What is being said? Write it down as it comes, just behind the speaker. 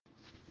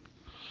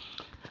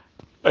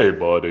Hey,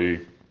 buddy.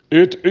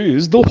 It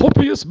is the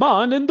happiest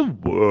man in the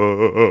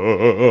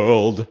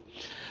world.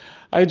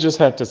 I just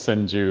had to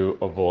send you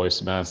a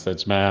voice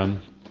message,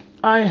 man.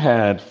 I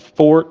had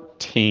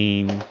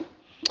 14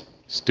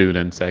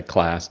 students at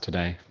class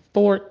today.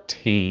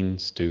 14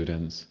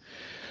 students.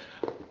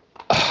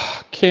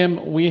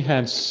 Kim, we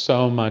had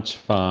so much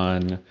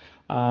fun.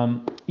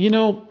 You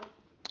know,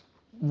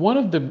 one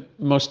of the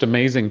most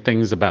amazing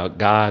things about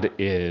God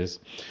is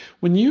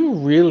when you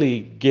really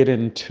get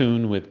in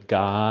tune with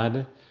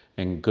God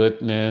and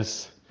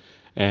goodness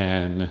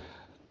and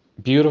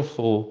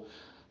beautiful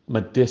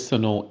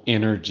medicinal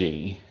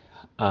energy,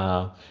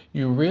 uh,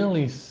 you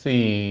really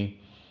see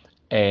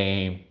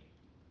a,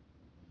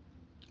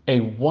 a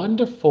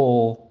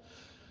wonderful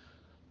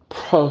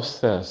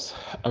process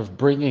of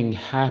bringing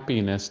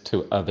happiness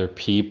to other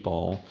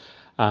people.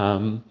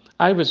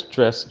 I was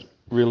dressed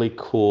really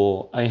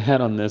cool. I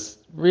had on this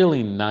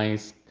really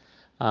nice,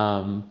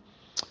 um,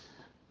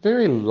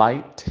 very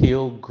light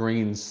teal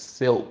green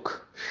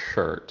silk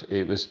shirt.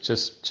 It was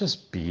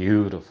just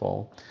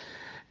beautiful.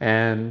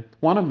 And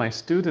one of my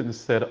students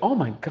said, "Oh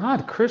my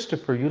God,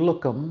 Christopher, you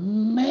look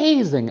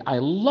amazing. I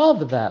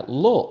love that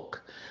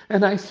look."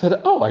 And I said,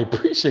 "Oh, I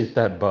appreciate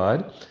that,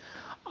 bud."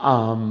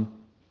 Um,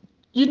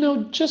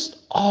 just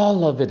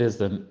all of it is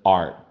an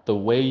art. The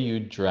way you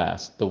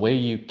dress, the way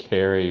you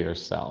carry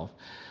yourself.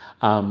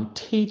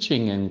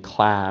 Teaching in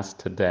class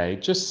today,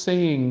 just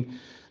seeing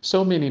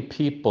so many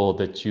people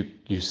that you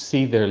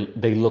see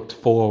they looked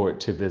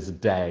forward to this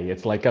day.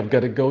 It's like I've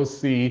got to go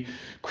see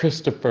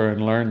Christopher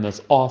and learn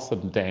this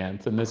awesome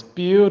dance. And this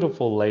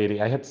beautiful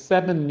lady, I had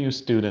 7 new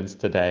students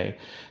today,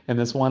 and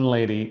this one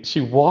lady,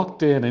 she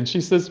walked in and she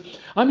says,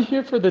 "I'm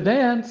here for the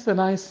dance." And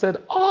I said,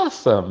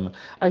 "Awesome."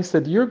 I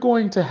said, "You're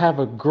going to have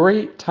a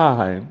great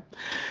time."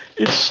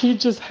 And she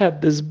just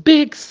had this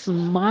big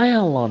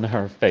smile on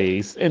her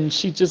face, and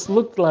she just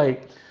looked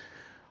like,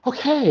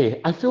 "Okay,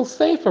 I feel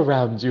safe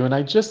around you, and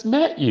I just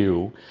met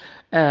you."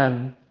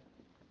 And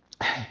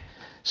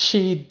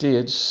she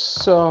did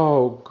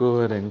so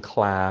good in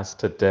class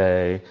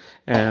today.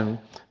 And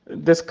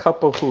this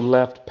couple who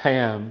left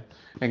Pam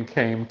and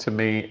came to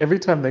me, every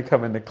time they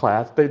come into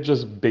class, they're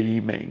just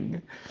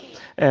beaming.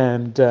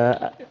 And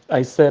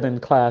I said in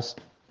class,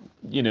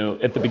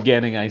 at the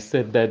beginning, I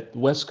said that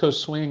West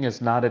Coast Swing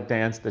is not a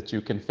dance that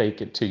you can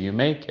fake it till you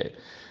make it.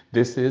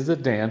 This is a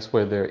dance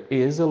where there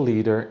is a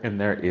leader and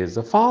there is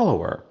a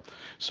follower.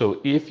 So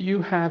if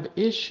you have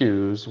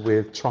issues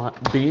with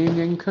being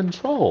in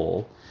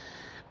control,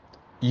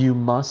 you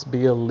must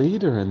be a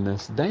leader in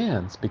this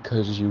dance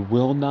because you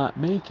will not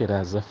make it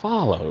as it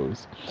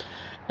follows.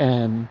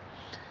 And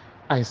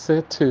I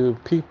said to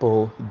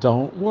people,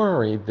 don't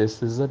worry,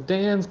 this is a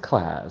dance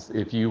class.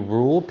 If you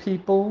rule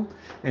people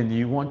and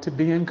you want to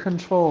be in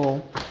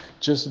control,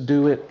 just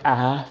do it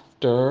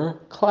after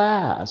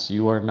class.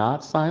 You are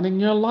not signing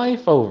your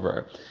life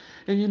over.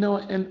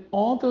 And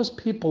all those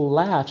people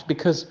laughed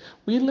because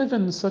we live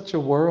in such a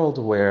world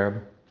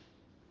where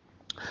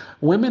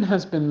women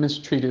has been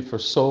mistreated for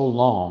so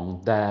long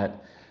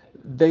that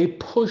they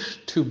push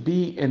to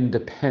be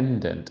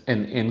independent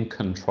and in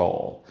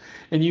control.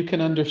 And you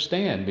can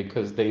understand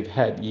because they've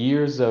had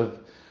years of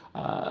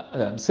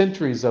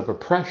centuries of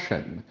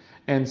oppression.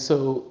 And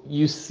so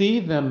you see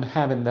them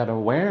having that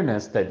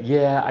awareness that,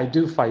 yeah, I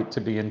do fight to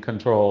be in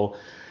control.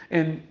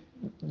 And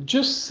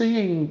just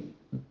seeing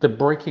the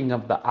breaking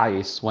of the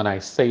ice when I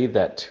say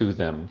that to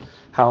them,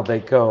 how they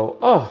go,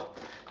 oh,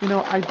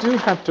 I do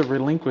have to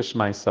relinquish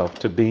myself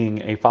to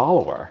being a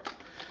follower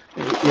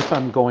if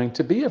I'm going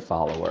to be a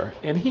follower.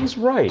 And he's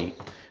right.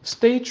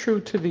 Stay true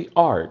to the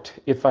art.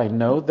 If I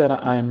know that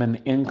I'm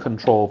an in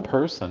control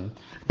person,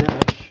 then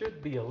I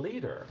should be a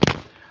leader.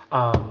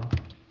 Um,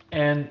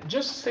 and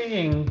just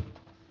seeing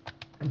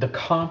the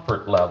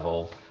comfort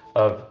level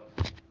of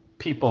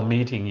people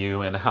meeting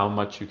you and how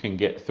much you can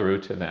get through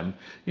to them.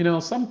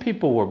 Some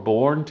people were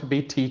born to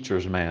be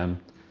teachers, man.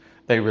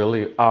 They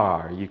really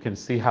are. You can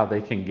see how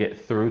they can get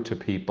through to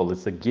people.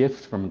 It's a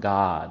gift from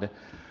God.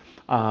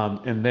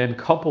 And then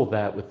couple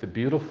that with the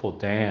beautiful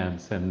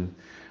dance. And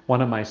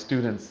one of my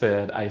students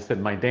said, I said,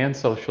 my dance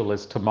social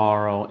is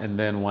tomorrow and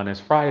then one is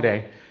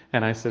Friday.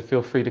 And I said,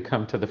 feel free to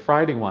come to the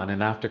Friday one.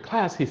 And after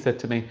class, he said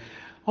to me,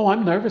 oh,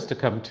 I'm nervous to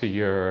come to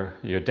your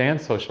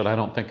dance social. I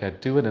don't think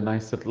I'd do it. And I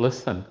said,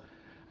 listen,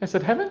 I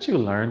said, haven't you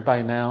learned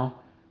by now?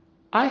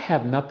 I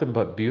have nothing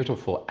but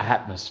beautiful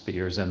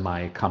atmospheres in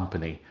my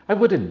company. I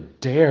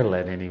wouldn't dare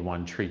let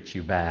anyone treat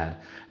you bad.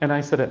 And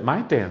I said, at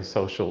my dance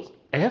socials,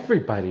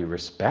 everybody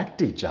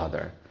respect each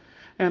other.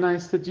 And I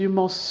said, you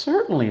most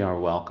certainly are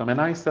welcome. And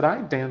I said,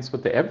 I dance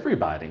with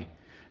everybody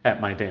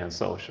at my dance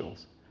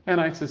socials. And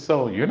I said,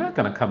 so you're not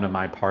going to come to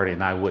my party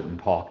and I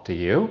wouldn't talk to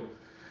you.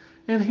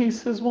 And he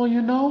says, well,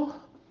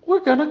 we're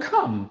going to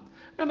come.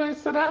 And I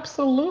said,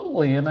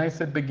 absolutely. And I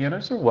said,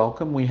 beginners are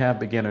welcome. We have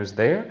beginners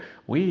there.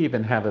 We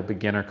even have a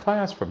beginner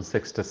class from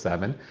 6 to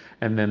 7.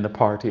 And then the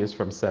party is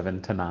from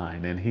 7 to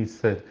 9. And he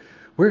said,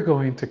 we're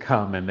going to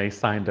come. And they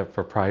signed up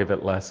for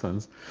private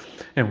lessons.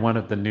 And one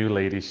of the new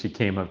ladies, she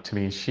came up to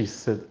me and she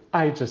said,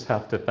 I just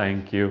have to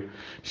thank you.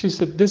 She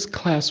said, this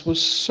class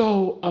was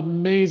so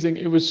amazing.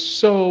 It was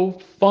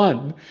so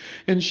fun.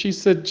 And she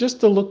said,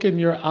 just the look in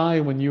your eye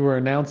when you were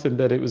announcing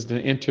that it was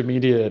the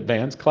intermediate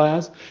advanced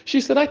class, she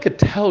said, I could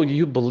tell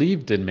you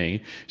believed in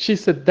me. She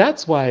said,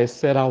 that's why I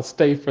said I'll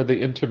stay for the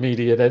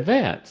intermediate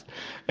advanced.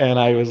 And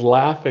I was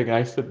laughing.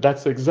 I said,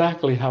 that's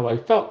exactly how I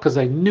felt because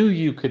I knew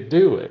you could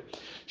do it.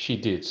 She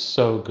did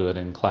so good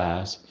in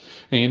class.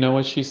 And you know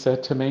what she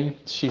said to me?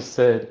 She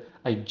said,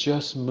 I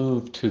just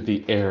moved to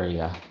the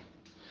area.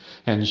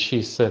 And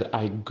she said,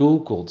 I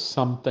Googled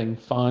something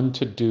fun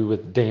to do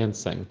with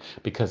dancing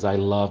because I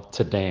love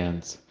to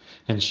dance.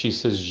 And she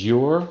says,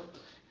 your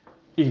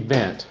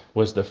event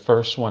was the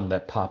first one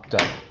that popped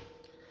up.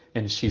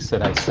 And she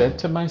said, I said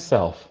to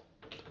myself,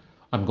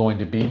 I'm going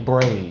to be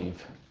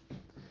brave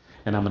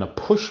and I'm going to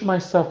push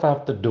myself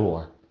out the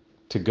door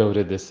to go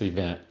to this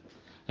event.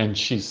 And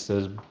she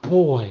says,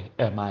 boy,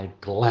 am I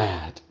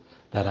glad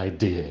that I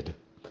did.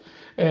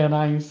 And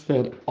I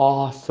said,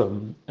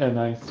 awesome. And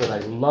I said, I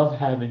love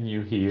having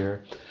you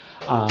here.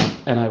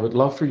 And I would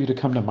love for you to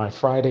come to my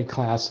Friday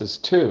classes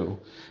too.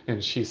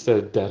 And she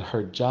said that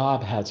her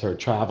job has her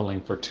traveling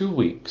for 2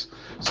 weeks.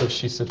 So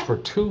she said, for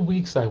 2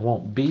 weeks, I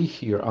won't be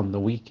here on the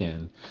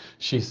weekend.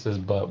 She says,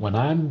 but when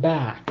I'm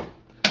back,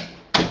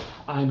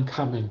 I'm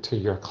coming to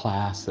your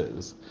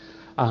classes.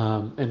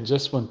 And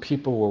just when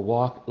people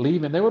were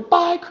leaving, they were,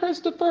 bye,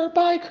 Christopher,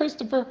 bye,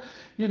 Christopher.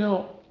 You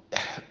know,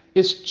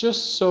 it's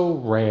just so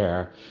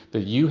rare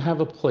that you have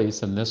a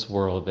place in this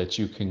world that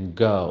you can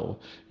go.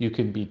 You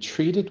can be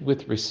treated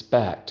with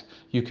respect.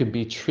 You can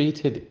be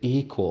treated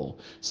equal.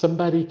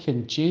 Somebody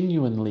can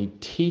genuinely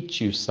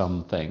teach you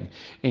something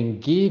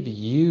and give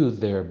you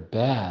their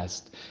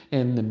best.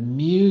 And the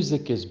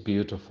music is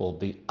beautiful.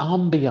 The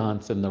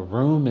ambiance in the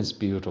room is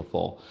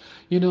beautiful.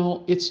 You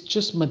know, it's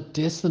just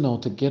medicinal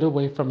to get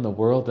away from the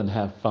world and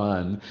have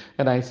fun.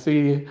 And I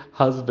see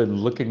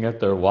husbands looking at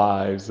their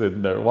wives,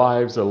 and their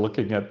wives are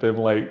looking at them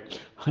like,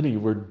 honey,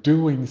 we're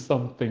doing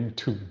something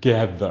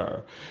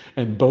together.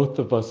 And both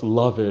of us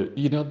love it.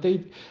 You know,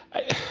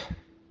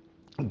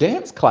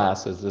 dance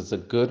classes is a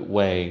good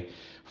way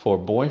for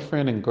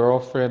boyfriend and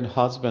girlfriend,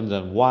 husband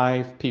and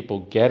wife, people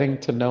getting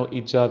to know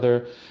each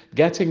other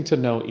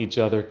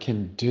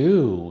can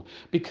do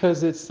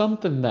because it's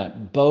something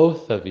that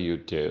both of you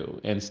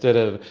do instead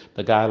of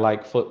the guy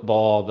like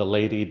football, the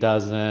lady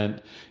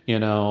doesn't, you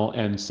know,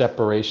 and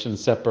separation,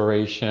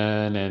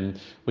 and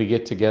we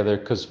get together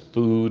because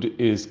food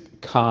is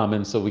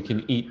common so we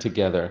can eat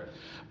together.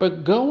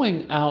 But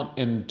going out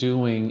and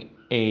doing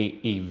a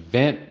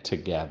event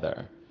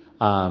together,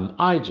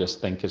 I just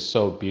think is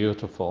so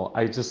beautiful.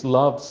 I just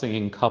love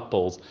seeing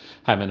couples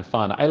having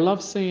fun. I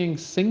love seeing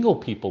single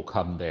people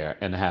come there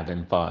and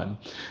having fun.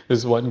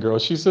 This one girl,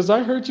 she says,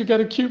 I heard you got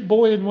a cute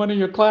boy in one of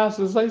your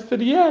classes. I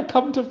said, yeah,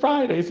 come to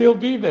Fridays. He'll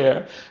be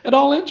there. And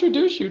I'll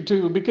introduce you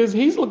to him because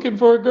he's looking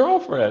for a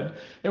girlfriend.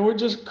 And we're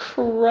just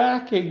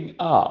cracking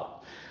up.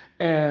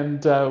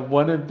 And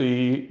one of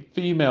the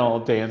female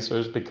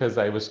dancers, because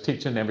I was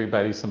teaching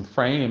everybody some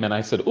frame, and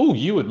I said, oh,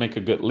 you would make a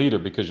good leader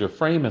because your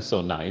frame is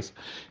so nice.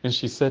 And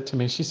she said to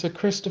me, she said,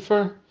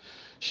 Christopher,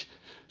 she,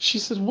 she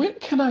said, when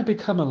can I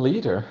become a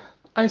leader?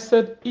 I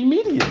said,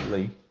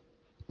 immediately.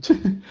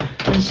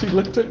 And she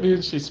looked at me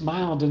and she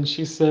smiled and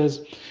she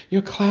says,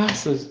 your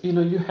classes, you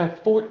know, you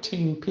have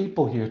 14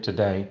 people here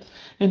today.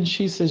 And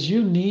she says,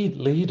 you need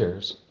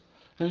leaders.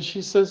 And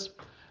she says,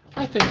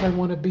 I think I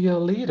want to be a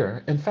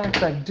leader. In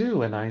fact, I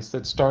do. And I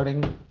said,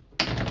 starting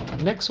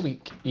next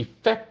week,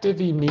 effective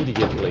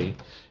immediately,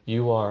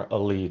 you are a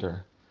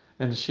leader.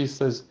 And she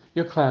says,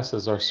 your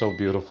classes are so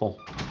beautiful.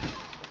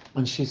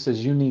 And she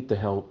says, you need the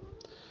help.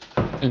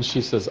 And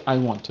she says, I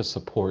want to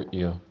support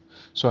you.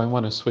 So I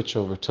want to switch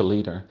over to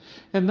leader.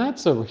 And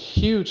that's a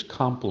huge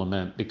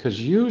compliment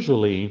because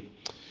usually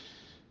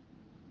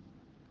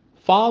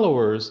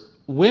followers,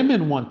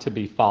 women want to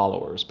be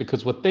followers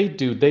because what they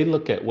do, they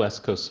look at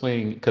West Coast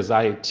Swing because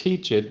I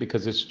teach it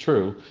because it's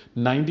true.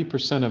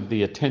 90% of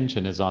the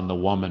attention is on the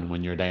woman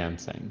when you're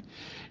dancing.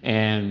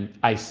 And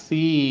I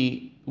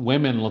see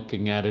women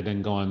looking at it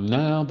and going,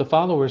 no, the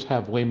followers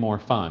have way more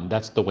fun.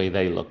 That's the way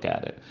they look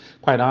at it.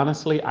 Quite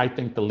honestly, I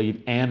think the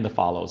lead and the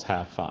follows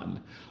have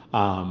fun.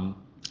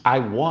 I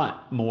want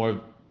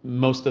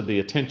most of the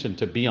attention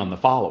to be on the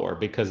follower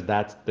because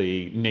that's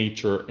the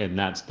nature and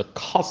that's the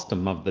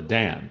custom of the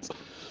dance.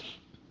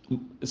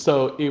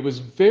 So it was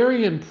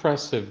very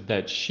impressive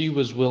that she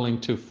was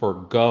willing to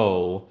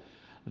forego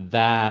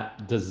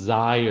that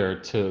desire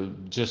to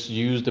just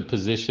use the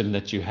position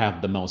that you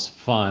have the most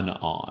fun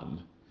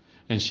on.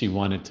 And she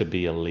wanted to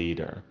be a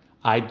leader.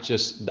 I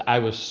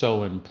was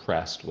so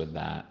impressed with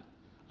that.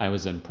 I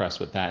was impressed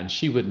with that. And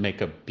she would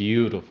make a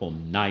beautiful,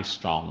 nice,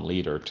 strong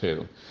leader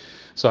too.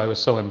 So I was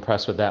so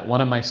impressed with that.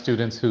 One of my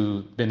students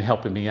who's been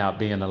helping me out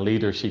being a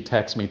leader, she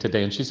texted me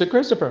today and she said,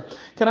 Christopher,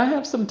 can I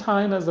have some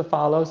time as a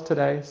follows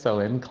today? So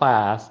in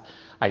class,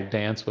 I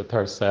danced with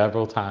her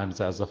several times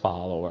as a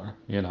follower,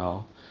 you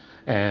know.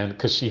 And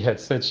because she had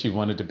said she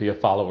wanted to be a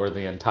follower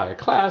the entire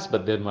class,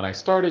 but then when I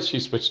started, she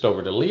switched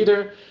over to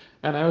leader.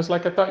 And I was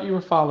like, I thought you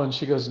were following.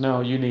 She goes,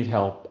 no, you need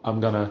help. I'm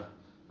going to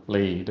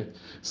lead.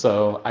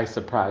 So I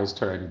surprised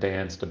her and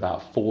danced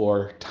about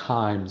 4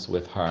 times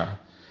with her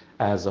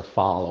as a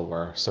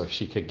follower so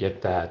she could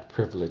get that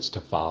privilege to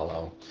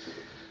follow.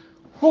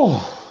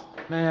 Oh,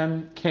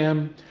 man,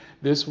 Kim,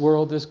 this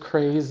world is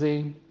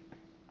crazy.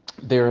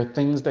 There are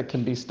things that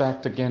can be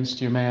stacked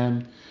against you,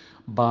 man,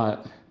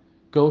 but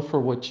go for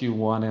what you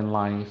want in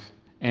life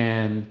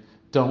and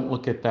don't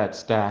look at that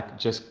stack.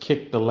 Just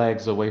kick the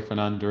legs away from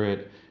under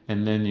it,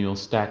 and then you'll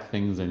stack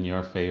things in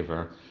your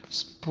favor.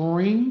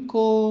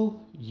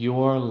 Sprinkle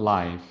your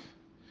life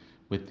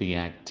with the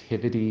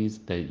activities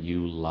that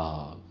you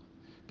love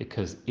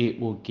because it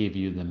will give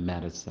you the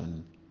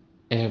medicine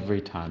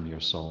every time your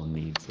soul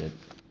needs it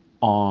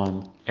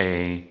on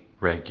a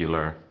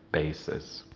regular basis.